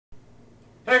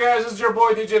Hey guys, this is your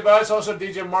boy DJ Vice, also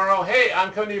DJ Morrow. Hey,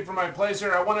 I'm coming to you from my place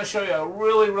here. I want to show you a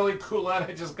really cool light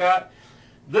I just got.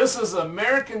 This is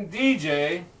American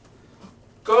DJ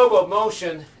Gobo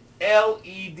Motion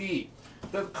LED.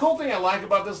 The cool thing I like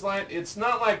about this light, it's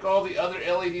not like all the other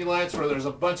LED lights where there's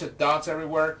a bunch of dots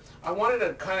everywhere. I wanted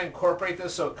to kind of incorporate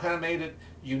this so it kind of made it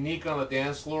unique on the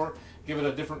dance floor, give it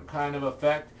a different kind of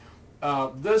effect.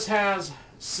 This has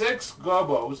 6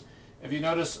 gobos. If you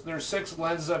notice, there's 6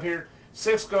 lenses up here.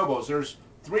 6 gobos. There's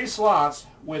 3 slots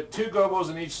with 2 gobos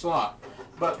in each slot.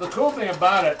 But the cool thing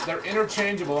about it, they're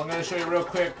interchangeable. I'm going to show you real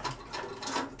quick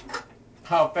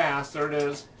how fast. There it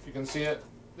is. If you can see it,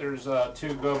 there's 2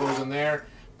 gobos in there.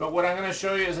 But what I'm going to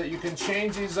show you is that you can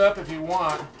change these up if you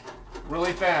want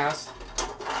really fast.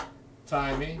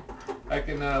 Time me. I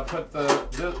can put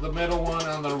the middle one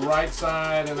on the right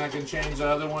side, and I can change the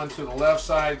other one to the left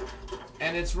side.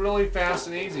 And it's really fast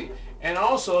and easy. And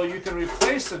also, you can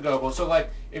replace the gobos. So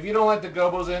like, if you don't like the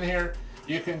gobos in here,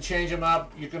 you can change them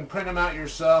up. You can print them out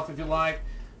yourself if you like.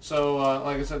 So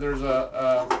like I said, there's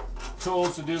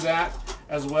tools to do that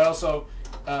as well. So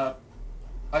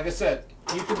like I said,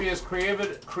 you can be as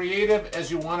creative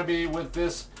as you want to be with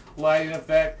this lighting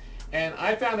effect. And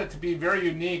I found it to be very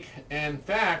unique. In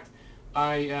fact,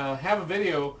 I have a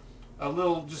video,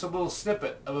 just a little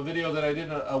snippet of a video that I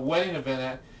did a wedding event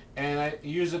at, and I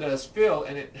used it as fill,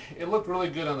 and it looked really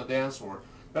good on the dance floor.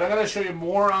 But I'm going to show you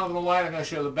more on the light. I'm going to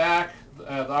show you the back,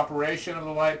 the operation of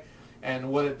the light, and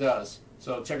what it does.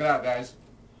 So check it out, guys.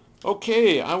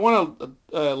 Okay, I want to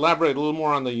elaborate a little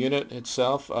more on the unit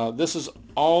itself. This is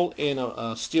all in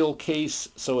a steel case,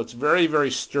 so it's very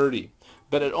sturdy.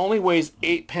 But it only weighs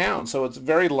 8 pounds, so it's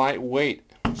very lightweight.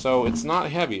 So it's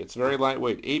not heavy, it's very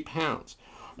lightweight, 8 pounds.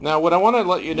 Now what I want to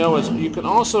let you know is you can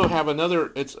also have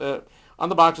another, on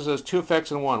the box it says 2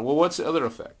 effects in 1. Well, what's the other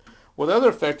effect? Well, the other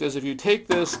effect is if you take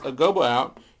this gobo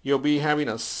out, you'll be having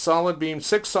a solid beam,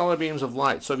 6 solid beams of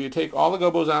light. So if you take all the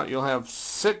gobos out, you'll have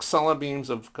 6 solid beams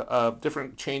of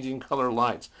different changing color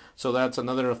lights. So that's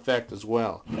another effect as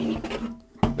well.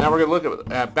 Now we're going to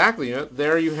look at back of the unit.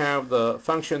 There you have the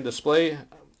function display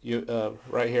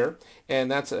right here, and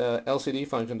that's a LCD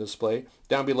function display.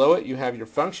 Down below it you have your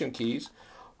function keys.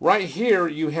 Right here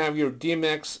you have your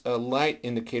DMX light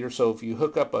indicator, so if you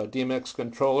hook up a DMX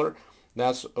controller,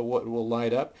 that's what will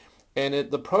light up. And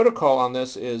the protocol on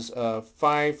this is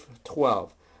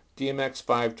 512, DMX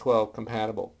 512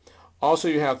 compatible. Also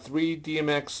you have 3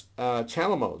 DMX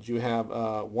channel modes. You have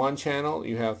 1 channel,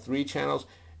 you have 3 channels,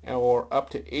 or up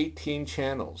to 18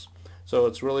 channels. So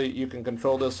it's really, you can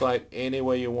control this light any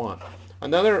way you want.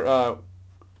 Another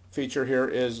feature here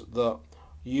is the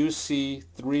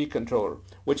UC3 controller,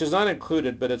 which is not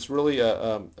included, but it's really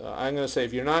I'm going to say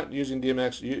if you're not using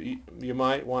DMX, you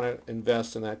might want to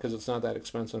invest in that because it's not that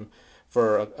expensive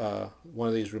for one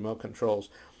of these remote controls.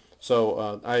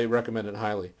 So I recommend it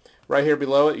highly. Right here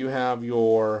below it you have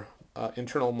your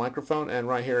internal microphone, and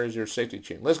right here is your safety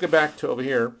chain. Let's get back to over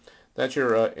here. That's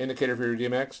your indicator for your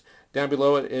DMX. Down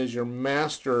below it is your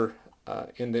master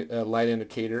light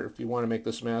indicator. If you want to make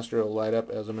this master, it'll light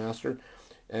up as a master.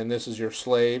 And this is your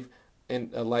slave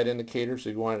light indicator, so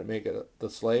you want to make it the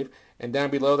slave. And down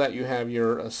below that you have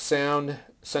your sound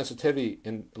sensitivity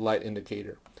light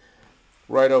indicator.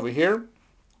 Right over here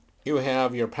you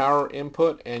have your power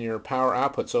input and your power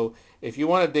output. So if you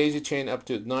want to daisy chain up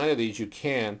to 9 of these, you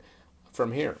can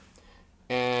from here.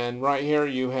 And right here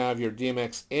you have your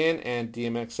DMX in and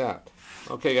DMX out.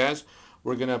 Okay guys,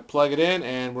 we're going to plug it in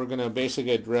and we're going to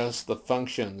basically address the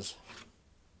functions.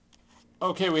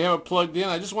 Okay, we have it plugged in.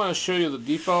 I just want to show you the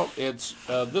default.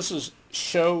 This is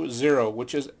Show 0,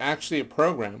 which is actually a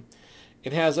program.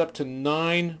 It has up to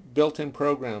 9 built-in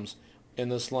programs in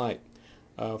this light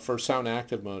for sound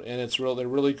active mode, and they're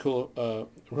really cool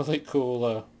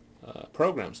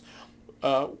programs.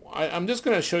 I'm just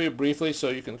going to show you briefly so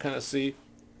you can kind of see.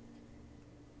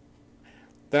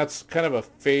 That's kind of a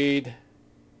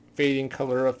fading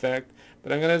color effect,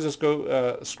 but I'm going to just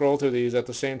go scroll through these at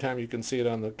the same time. You can see it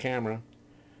on the camera.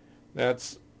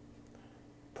 That's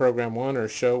program 1 or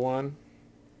show 1.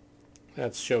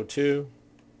 That's show 2.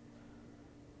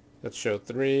 That's show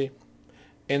 3.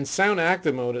 In sound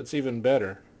active mode it's even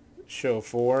better. Show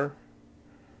 4,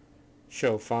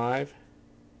 show 5,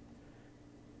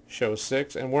 show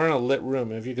 6, and we're in a lit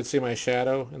room. If you can see my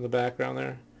shadow in the background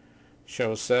there.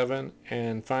 Show 7,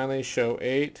 and finally show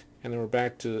 8, and then we're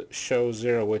back to show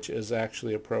 0, which is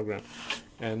actually a program,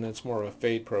 and that's more of a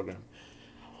fade program.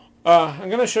 I'm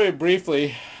going to show you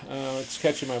briefly, it's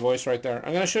catching my voice right there.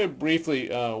 I'm going to show you briefly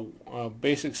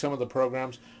basic some of the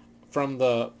programs from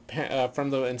the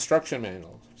instruction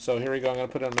manual. So here we go. I'm going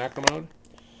to put it in macro mode.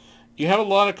 you have a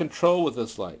lot of control with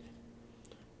this light.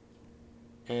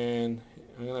 And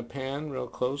I'm going to pan real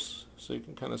close so you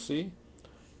can kind of see.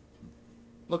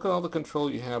 Look at all the control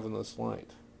you have in this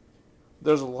light.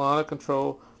 There's a lot of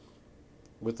control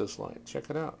with this light.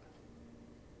 Check it out.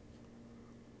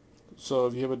 So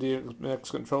if you have a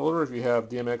DMX controller, if you have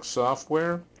DMX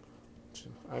software,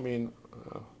 I mean,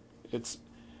 it's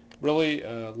really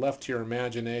left to your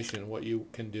imagination what you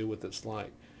can do with this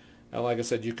light. Now, like I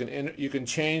said, you can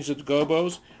change the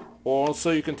gobos, or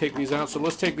also you can take these out. So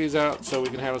let's take these out so we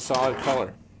can have a solid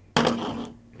color.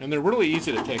 And they're really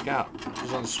easy to take out.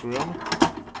 Just unscrew them.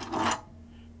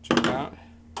 Check it out.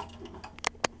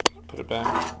 Put it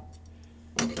back.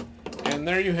 And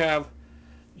there you have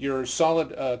your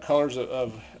solid colors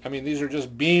I mean, these are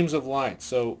just beams of light.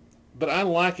 So, but I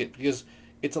like it because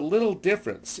it's a little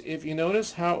different. If you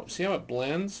notice see how it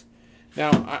blends?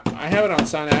 Now I have it on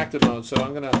sound active mode, so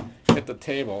I'm gonna hit the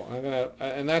table.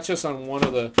 And that's just on one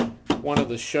of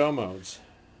the show modes.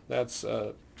 That's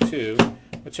 2.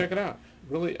 But check it out.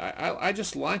 Really, I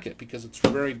just like it because it's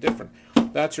very different.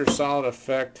 That's your solid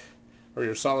effect, or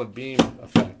your solid beam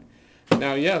effect.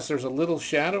 Now, yes, there's a little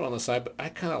shadow on the side, but I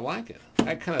kind of like it.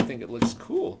 I kind of think it looks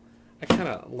cool. I kind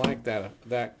of like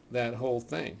that whole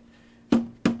thing.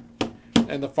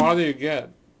 And the farther you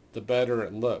get, the better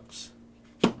it looks.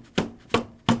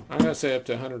 I'm going to say up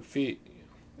to 100 feet,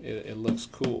 it looks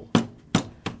cool.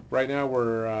 Right now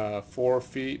we're 4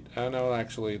 feet. I know,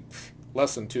 actually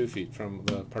less than 2 feet from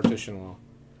the partition wall.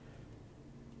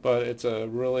 But it's a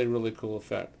really, really cool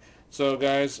effect. So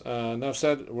guys, enough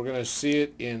said. We're going to see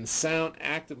it in sound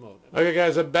active mode. Okay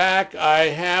guys, I'm back. I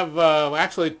have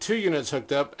actually 2 units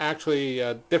hooked up. Actually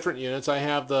different units. I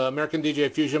have the American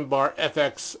DJ Fusion Bar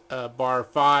FX Bar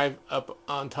 5 up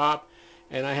on top.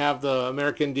 And I have the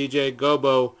American DJ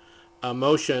Gobo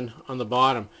Motion on the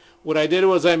bottom. What I did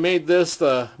was I made this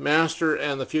the master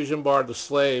and the Fusion Bar the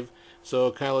slave. So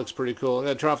it kind of looks pretty cool. I'm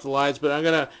going to turn off the lights, but I'm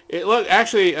going to... It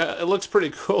looks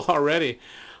pretty cool already.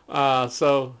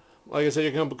 So... Like I said,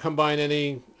 you can combine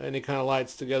any kind of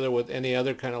lights together with any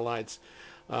other kind of lights,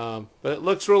 but it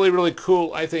looks really, really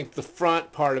cool. I think the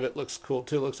front part of it looks cool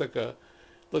too. It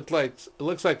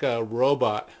looks like a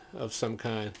robot of some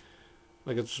kind,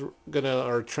 like it's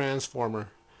or a transformer.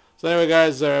 So anyway,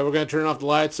 guys, we're gonna turn off the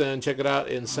lights and check it out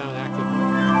in sound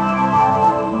active.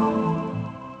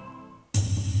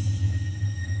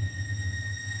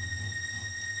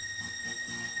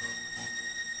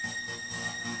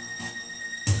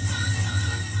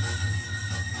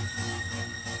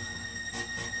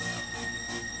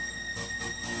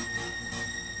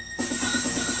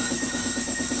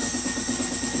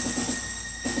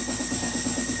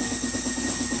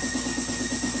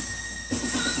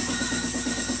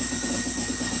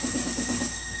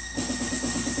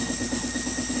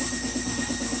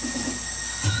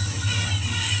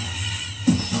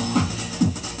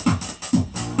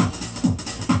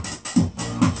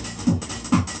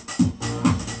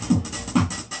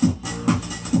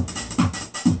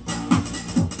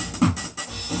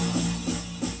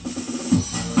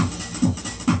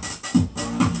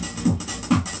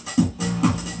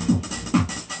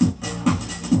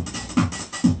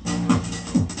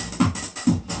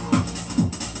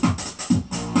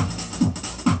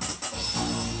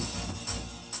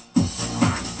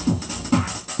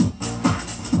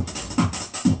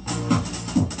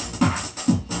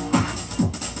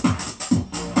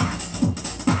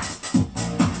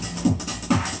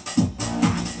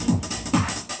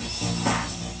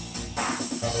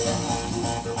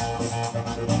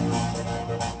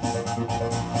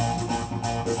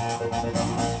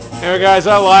 Anyway, guys,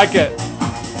 I like it.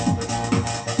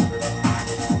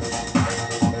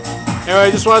 Anyway, I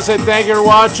just want to say thank you for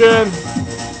watching.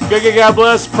 Good, God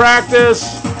bless,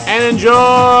 practice, and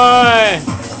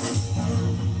enjoy.